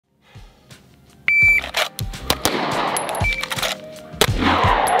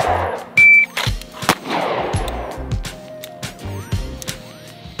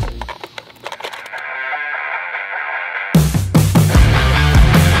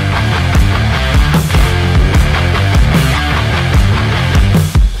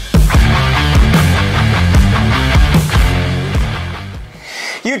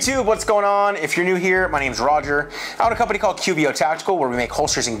YouTube, what's going on? If you're new here, my name's Roger. I own a company called QVO Tactical where we make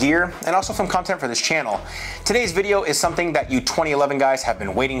holsters and gear, and also film content for this channel. Today's video is something that you 2011 guys have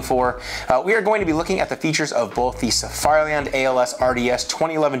been waiting for. We are going to be looking at the features of both the Safariland ALS RDS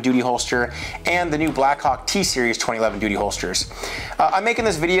 2011 duty holster and the new Blackhawk T-Series 2011 duty holsters. I'm making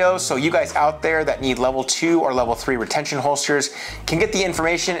this video so you guys out there that need level 2 or level 3 retention holsters can get the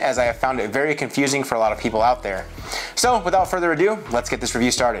information, as I have found it very confusing for a lot of people out there. So without further ado, let's get this review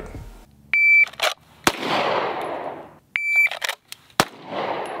started.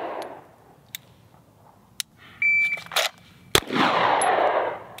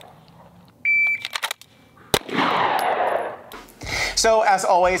 So as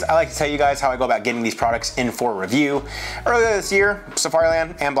always, I like to tell you guys how I go about getting these products in for review. Earlier this year,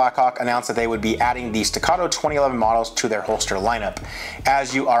 Safariland and Blackhawk announced that they would be adding the Staccato 2011 models to their holster lineup.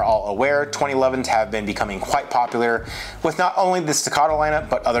 As you are all aware, 2011s have been becoming quite popular with not only the Staccato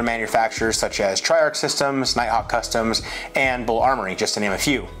lineup, but other manufacturers such as Triarch Systems, Nighthawk Customs, and Bull Armory, just to name a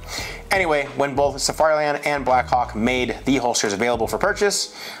few. Anyway, when both Safariland and Blackhawk made the holsters available for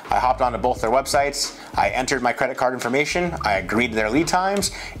purchase, I hopped onto both their websites, I entered my credit card information, I agreed to their lead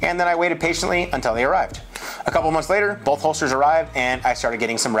times, and then I waited patiently until they arrived. A couple months later, both holsters arrived and I started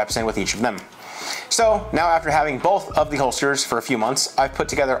getting some reps in with each of them. So now, after having both of the holsters for a few months, I've put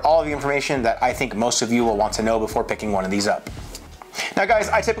together all of the information that I think most of you will want to know before picking one of these up. Now guys,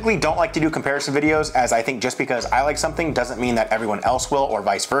 I typically don't like to do comparison videos, as I think just because I like something doesn't mean that everyone else will, or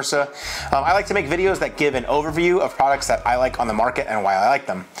vice versa. I like to make videos that give an overview of products that I like on the market and why I like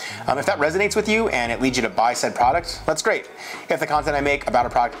them. If that resonates with you and it leads you to buy said product, that's great. If the content I make about a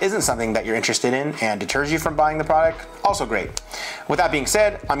product isn't something that you're interested in and deters you from buying the product, also great. With that being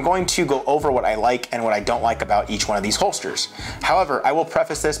said, I'm going to go over what I like and what I don't like about each one of these holsters. However, I will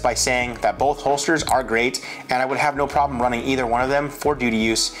preface this by saying that both holsters are great and I would have no problem running either one of them for duty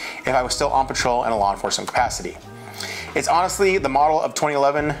use if I was still on patrol in a law enforcement capacity. It's honestly the model of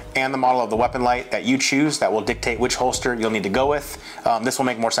 2011 and the model of the weapon light that you choose that will dictate which holster you'll need to go with. This will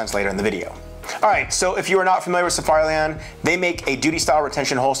make more sense later in the video. Alright, so if you are not familiar with Safariland, they make a duty style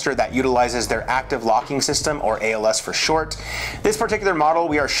retention holster that utilizes their active locking system, or ALS for short. This particular model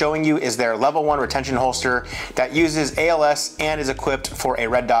we are showing you is their level 1 retention holster that uses ALS and is equipped for a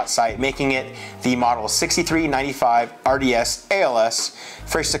red dot sight, making it the model 6395 RDS ALS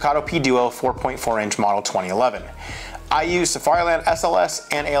for a Staccato P Duo 4.4 inch model 2011. I use Safariland SLS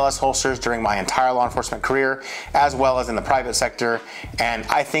and ALS holsters during my entire law enforcement career, as well as in the private sector, and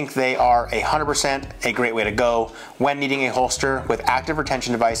I think they are 100% a great way to go when needing a holster with active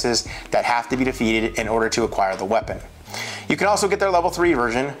retention devices that have to be defeated in order to acquire the weapon. You can also get their level 3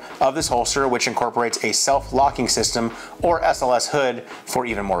 version of this holster, which incorporates a self-locking system, or SLS hood, for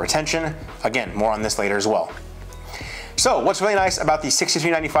even more retention. Again, more on this later as well. So what's really nice about the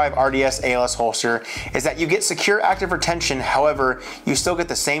 6395 RDS ALS holster is that you get secure active retention, however, you still get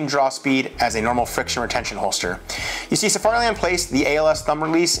the same draw speed as a normal friction retention holster. You see, Safariland placed the ALS thumb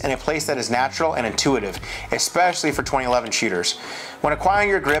release in a place that is natural and intuitive, especially for 2011 shooters. When acquiring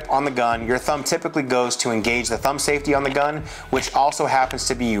your grip on the gun, your thumb typically goes to engage the thumb safety on the gun, which also happens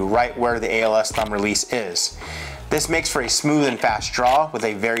to be right where the ALS thumb release is. This makes for a smooth and fast draw with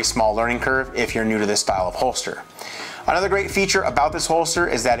a very small learning curve if you're new to this style of holster. Another great feature about this holster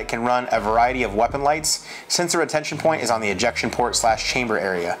is that it can run a variety of weapon lights, since the retention point is on the ejection port / chamber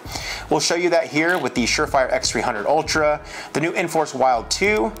area. We'll show you that here with the Surefire X300 Ultra, the new Enforce Wild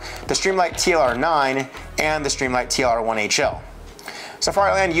 2, the Streamlight TLR9, and the Streamlight TLR1 HL.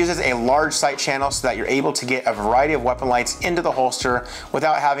 Safariland uses a large sight channel so that you're able to get a variety of weapon lights into the holster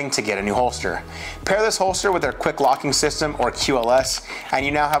without having to get a new holster. Pair this holster with their quick locking system, or QLS, and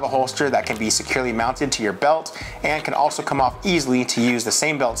you now have a holster that can be securely mounted to your belt and can also come off easily to use the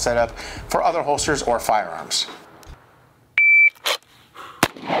same belt setup for other holsters or firearms.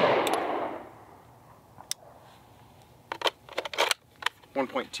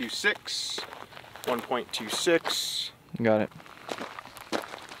 .26, 1.26. Got it.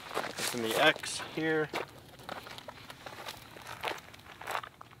 In the X here.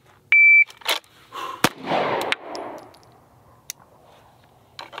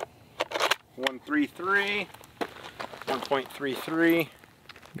 .133, 1.33.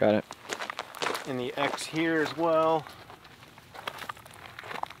 Got it. In the X here as well.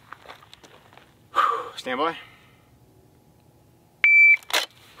 Stand by.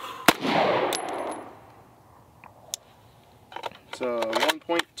 So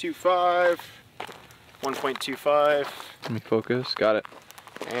 1.25, 1.25. Let me focus. Got it.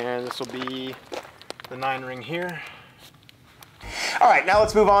 And this will be the 9 ring here. All right, now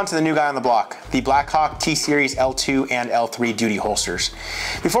let's move on to the new guy on the block, the Blackhawk T-Series L2 and L3 duty holsters.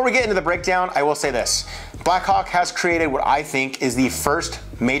 Before we get into the breakdown, I will say this. Blackhawk has created what I think is the first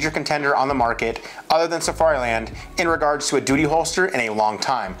major contender on the market, other than Safariland, in regards to a duty holster in a long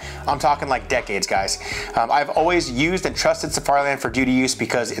time. I'm talking like decades, guys. I've always used and trusted Safariland for duty use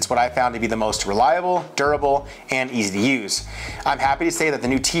because it's what I found to be the most reliable, durable, and easy to use. I'm happy to say that the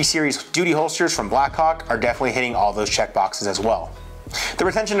new T-Series duty holsters from Blackhawk are definitely hitting all those check boxes as well. The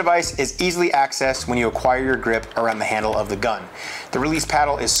retention device is easily accessed when you acquire your grip around the handle of the gun. The release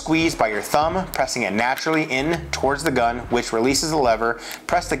paddle is squeezed by your thumb, pressing it naturally in towards the gun, which releases the lever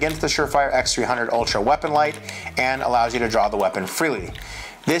pressed against the Surefire X300 Ultra weapon light and allows you to draw the weapon freely.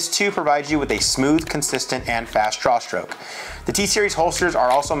 This too provides you with a smooth, consistent, and fast draw stroke. The T-Series holsters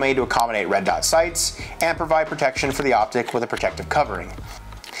are also made to accommodate red dot sights and provide protection for the optic with a protective covering.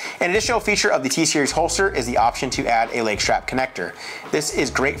 An additional feature of the T-Series holster is the option to add a leg strap connector. This is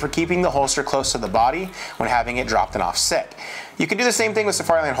great for keeping the holster close to the body when having it dropped and offset. You can do the same thing with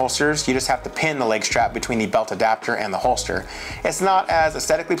Safariland holsters, you just have to pin the leg strap between the belt adapter and the holster. It's not as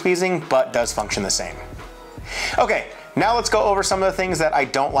aesthetically pleasing, but does function the same. Okay, now let's go over some of the things that I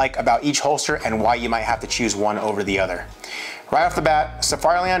don't like about each holster and why you might have to choose one over the other. Right off the bat,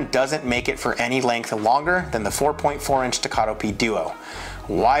 Safariland doesn't make it for any length longer than the 4.4-inch Staccato P Duo.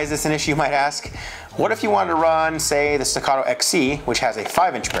 Why is this an issue, you might ask? What if you wanted to run, say, the Staccato XC, which has a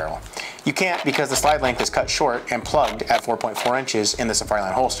 5-inch barrel? You can't because the slide length is cut short and plugged at 4.4 inches in the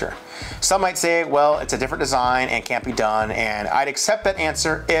Safariland holster. Some might say, well, it's a different design and can't be done, and I'd accept that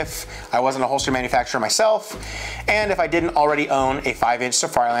answer if I wasn't a holster manufacturer myself, and if I didn't already own a 5-inch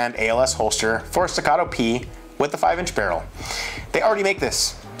Safariland ALS holster for Staccato P with the 5-inch barrel. They already make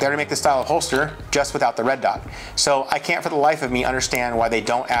this. They already make this style of holster just without the red dot. So I can't for the life of me understand why they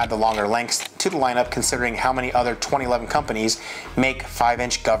don't add the longer lengths to the lineup, considering how many other 2011 companies make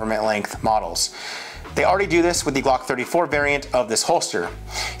 5-inch government length models. They already do this with the Glock 34 variant of this holster.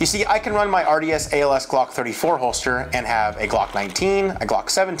 You see, I can run my RDS ALS Glock 34 holster and have a Glock 19, a Glock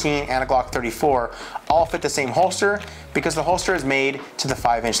 17, and a Glock 34 all fit the same holster because the holster is made to the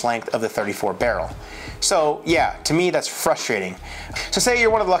 5-inch length of the 34 barrel. So yeah, to me that's frustrating. So say you're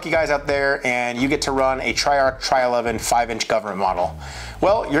one of the lucky guys out there and you get to run a Tri-Arc Tri-11 5-inch government model.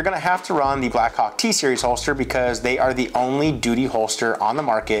 Well, you're gonna have to run the Blackhawk T-Series holster because they are the only duty holster on the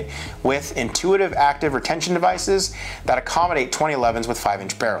market with intuitive active retention devices that accommodate 2011s with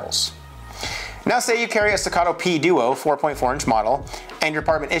 5-inch barrels. Now say you carry a Staccato P Duo 4.4-inch model and your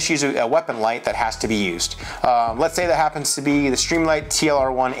department issues a weapon light that has to be used. Let's say that happens to be the Streamlight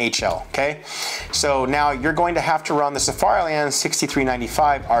TLR1 HL, okay? So now you're going to have to run the Safariland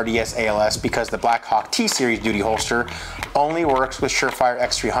 6395 RDS ALS because the Blackhawk T-Series duty holster only works with Surefire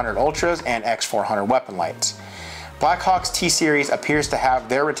X300 Ultras and X400 weapon lights. Blackhawk's T-Series appears to have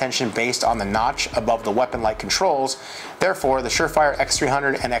their retention based on the notch above the weapon light controls. Therefore, the Surefire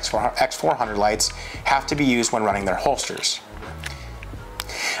X300 and X400 lights have to be used when running their holsters.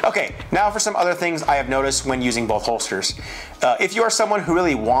 Okay, now for some other things I have noticed when using both holsters. If you are someone who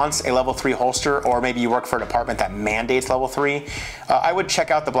really wants a level 3 holster, or maybe you work for a department that mandates level 3, I would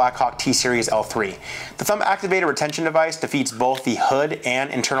check out the Blackhawk T-Series L3. The thumb activated retention device defeats both the hood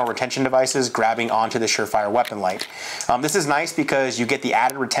and internal retention devices grabbing onto the Surefire weapon light. This is nice because you get the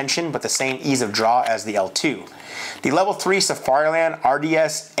added retention but the same ease of draw as the L2. The level 3 Safariland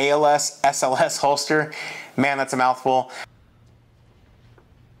RDS ALS SLS holster, man, that's a mouthful.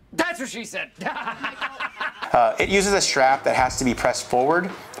 That's what she said. It uses a strap that has to be pressed forward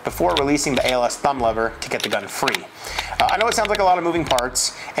before releasing the ALS thumb lever to get the gun free. I know it sounds like a lot of moving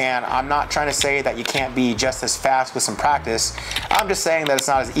parts, and I'm not trying to say that you can't be just as fast with some practice. I'm just saying that it's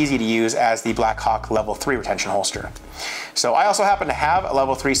not as easy to use as the Blackhawk level 3 retention holster. So I also happen to have a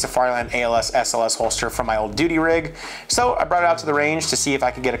level 3 Safariland ALS SLS holster from my old duty rig, so I brought it out to the range to see if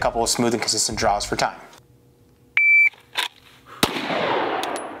I could get a couple of smooth and consistent draws for time.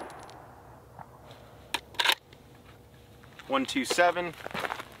 .127.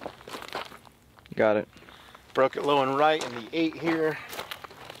 Got it. Broke it low and right in the 8 here.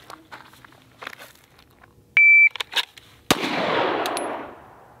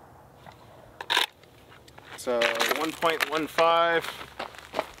 So 1.15.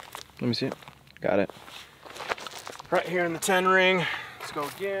 Let me see it. Got it. Right here in the 10 ring. Let's go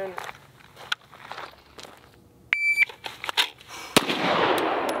again.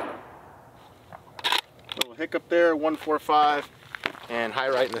 Little hiccup there, 145, and high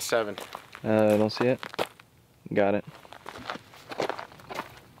right in the 7. I don't see it. Got it.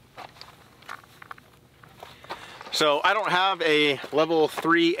 So I don't have a level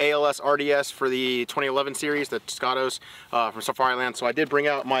 3 ALS RDS for the 2011 series, the Staccatos from Safariland. So I did bring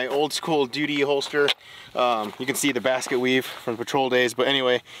out my old school duty holster. You can see the basket weave from patrol days. But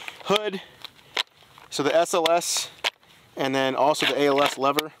anyway, hood. So the SLS and then also the ALS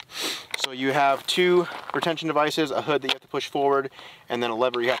lever. So you have 2 retention devices, a hood that you have to push forward, and then a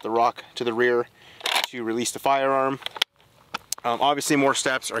lever you have to rock to the rear to release the firearm. Obviously more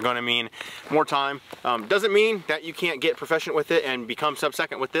steps are going to mean more time. Doesn't mean that you can't get proficient with it and become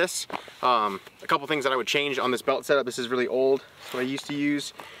sub-second with this. A couple things that I would change on this belt setup. This is really old. It's what I used to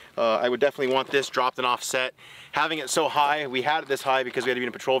use. I would definitely want this dropped and offset. Having it so high, we had it this high because we had to be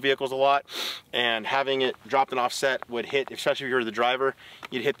in patrol vehicles a lot, and having it dropped and offset would hit, especially if you were the driver,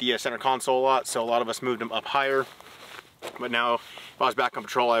 you'd hit the center console a lot, so a lot of us moved them up higher. But now, if I was back on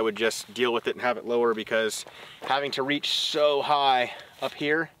patrol, I would just deal with it and have it lower, because having to reach so high up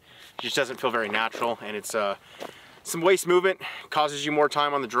here just doesn't feel very natural, and it's some waist movement, causes you more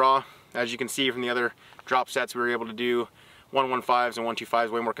time on the draw. As you can see from the other drop sets, we were able to do 115s and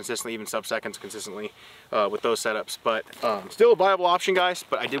 125s way more consistently, even sub-seconds consistently with those setups. But still a viable option, guys,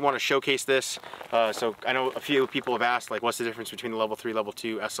 but I did want to showcase this. So I know a few people have asked, like, what's the difference between the level 3, level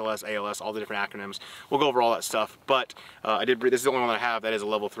 2, SLS, ALS, all the different acronyms. We'll go over all that stuff, but this is the only one that I have that is a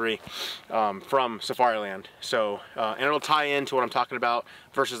level 3 from Safariland. So, and it'll tie into what I'm talking about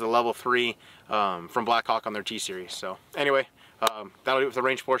versus the level 3 from Blackhawk on their T-Series. So anyway, that'll do it for the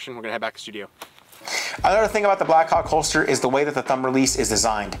range portion. We're gonna head back to the studio. Another thing about the Blackhawk holster is the way that the thumb release is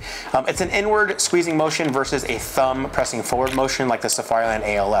designed. It's an inward squeezing motion versus a thumb pressing forward motion like the Safariland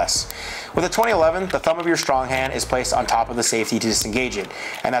ALS. With the 2011, the thumb of your strong hand is placed on top of the safety to disengage it,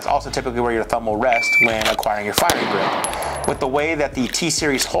 and that's also typically where your thumb will rest when acquiring your firing grip. With the way that the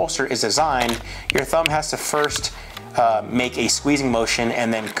T-Series holster is designed, your thumb has to first make a squeezing motion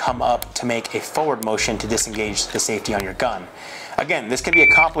and then come up to make a forward motion to disengage the safety on your gun. Again, this can be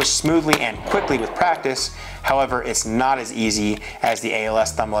accomplished smoothly and quickly with practice. However, it's not as easy as the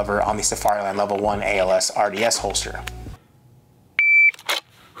ALS thumb lever on the Safariland Level 1 ALS RDS holster.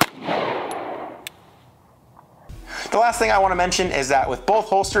 The last thing I want to mention is that with both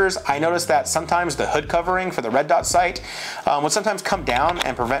holsters, I noticed that sometimes the hood covering for the red dot sight would sometimes come down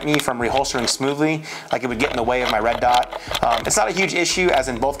and prevent me from reholstering smoothly, like it would get in the way of my red dot. It's not a huge issue, as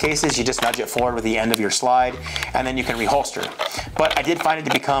in both cases you just nudge it forward with the end of your slide and then you can reholster. But I did find it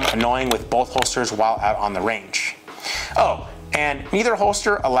to become annoying with both holsters while out on the range. Oh, and neither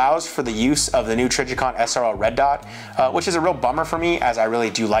holster allows for the use of the new Trijicon SRL red dot, which is a real bummer for me, as I really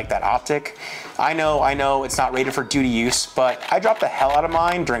do like that optic. I know it's not rated for duty use, but I dropped the hell out of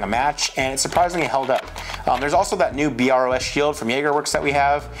mine during a match and it surprisingly held up. There's also that new BROS shield from JagerWorks that we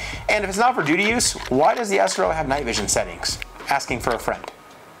have, and if it's not for duty use, why does the SRO have night vision settings? Asking for a friend.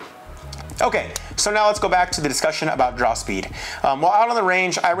 Okay, so now let's go back to the discussion about draw speed. While out on the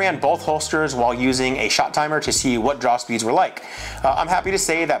range, I ran both holsters while using a shot timer to see what draw speeds were like. I'm happy to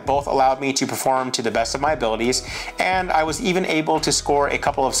say that both allowed me to perform to the best of my abilities, and I was even able to score a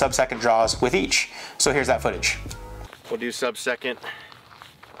couple of sub-second draws with each. So here's that footage. We'll do sub-second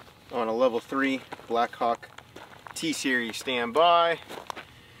on a level 3 Blackhawk T-Series. Stand by.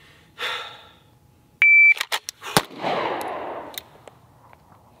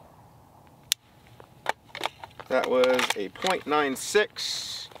 That was a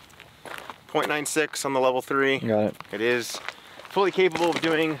 0.96 on the level 3. Got it. It is fully capable of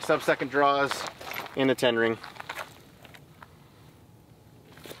doing sub-second draws in the 10 ring.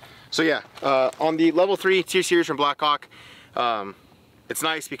 So yeah, on the level 3 T-Series from Blackhawk, it's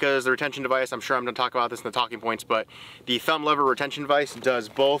nice because the retention device, I'm sure I'm going to talk about this in the talking points, but the thumb lever retention device does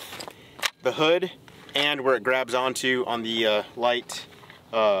both the hood and where it grabs onto on the light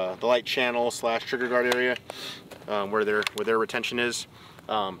channel / trigger guard area, where their retention is.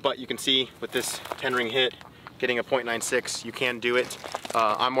 But you can see with this 10 ring hit, getting a 0.96, you can do it.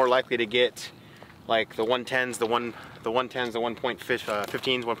 I'm more likely to get like the 110s, the 1.15s,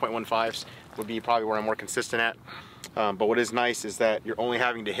 1.15s would be probably where I'm more consistent at. But what is nice is that you're only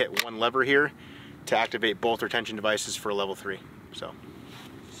having to hit one lever here to activate both retention devices for a level 3. So,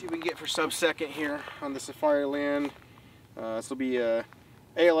 see what we can get for sub-second here on the Safariland. This will be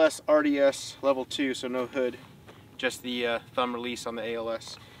ALS RDS level 2, so no hood, just the thumb release on the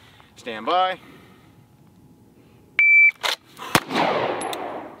ALS. Stand by.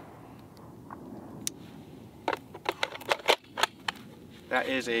 That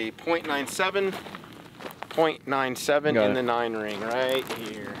is a 0.97 in the 9 ring right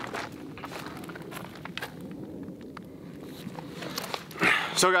here.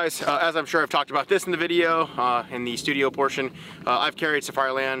 So guys, as I'm sure I've talked about this in the video, in the studio portion, I've carried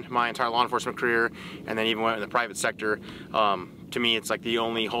Safariland my entire law enforcement career, and then even went in the private sector. To me, it's like the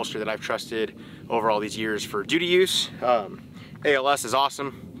only holster that I've trusted over all these years for duty use. ALS is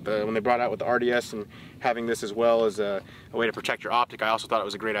awesome. When they brought it out with the RDS and having this as well as a way to protect your optic, I also thought it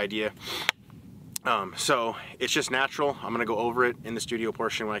was a great idea. So it's just natural. I'm gonna go over it in the studio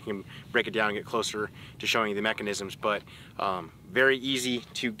portion when I can break it down and get closer to showing you the mechanisms, but very easy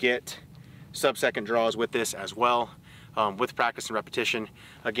to get sub-second draws with this as well, with practice and repetition.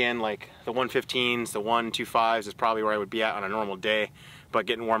 Again, like the 115s, the 125s is probably where I would be at on a normal day, but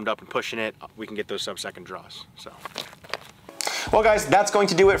getting warmed up and pushing it, we can get those sub-second draws. So. Well guys, that's going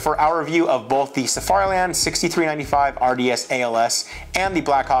to do it for our review of both the Safariland 6395 RDS ALS and the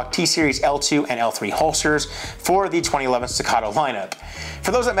Blackhawk T-Series L2 and L3 holsters for the 2011 Staccato lineup. For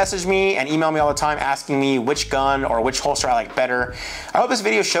those that message me and email me all the time asking me which gun or which holster I like better, I hope this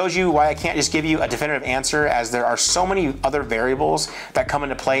video shows you why I can't just give you a definitive answer, as there are so many other variables that come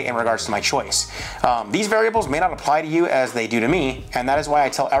into play in regards to my choice. These variables may not apply to you as they do to me, and that is why I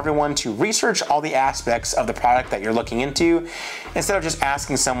tell everyone to research all the aspects of the product that you're looking into, instead of just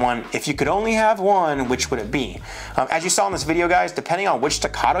asking someone, if you could only have one, which would it be? As you saw in this video guys, depending on which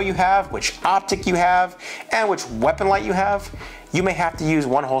Staccato you have, which optic you have, and which weapon light you have, you may have to use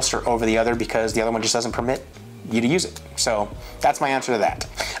one holster over the other because the other one just doesn't permit you to use it. So that's my answer to that.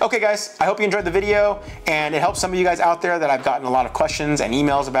 Okay guys, I hope you enjoyed the video and it helps some of you guys out there that I've gotten a lot of questions and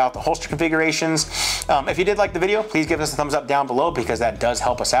emails about the holster configurations. If you did like the video, please give us a thumbs up down below because that does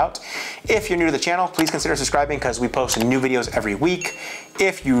help us out. If you're new to the channel, please consider subscribing because we post new videos every week.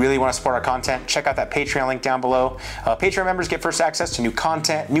 If you really want to support our content, check out that Patreon link down below. Patreon members get first access to new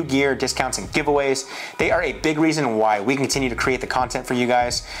content, new gear, discounts, and giveaways. They are a big reason why we continue to create the content for you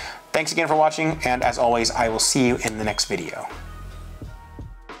guys. Thanks again for watching, and as always, I will see you in the next video.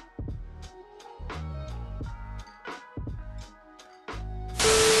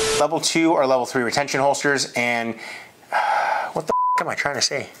 Level 2 or level 3 retention holsters, and what the f am I trying to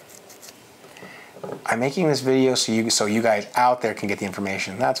say? I'm making this video so you guys out there can get the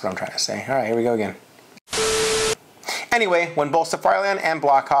information. That's what I'm trying to say. All right, here we go again. Anyway, when both Safariland and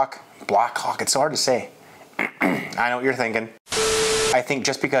Blackhawk, it's so hard to say. I know what you're thinking. I think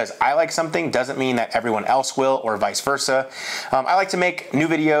just because I like something doesn't mean that everyone else will, or vice versa. I like to make new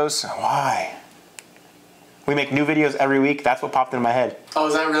videos. Why? We make new videos every week. That's what popped in my head. Oh,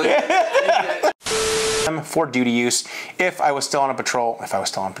 is that really? For duty use, if I was still on patrol,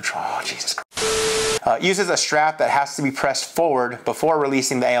 oh Jesus Christ. Uses a strap that has to be pressed forward before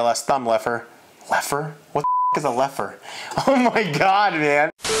releasing the ALS thumb lever. Lever? What the is a lever? Oh my God,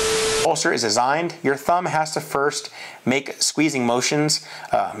 man. Holster is designed, your thumb has to first make squeezing motions.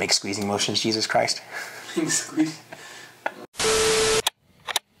 Jesus Christ. Squeeze.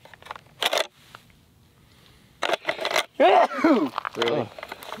 Really?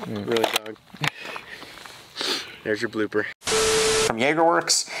 Really, dog. There's your blooper. From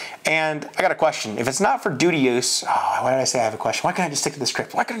Jaegerworks, and I got a question. If it's not for duty use, why did I say I have a question? Why can't I just stick to the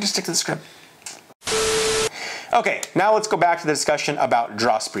script? Okay, now let's go back to the discussion about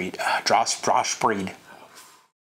draw speed.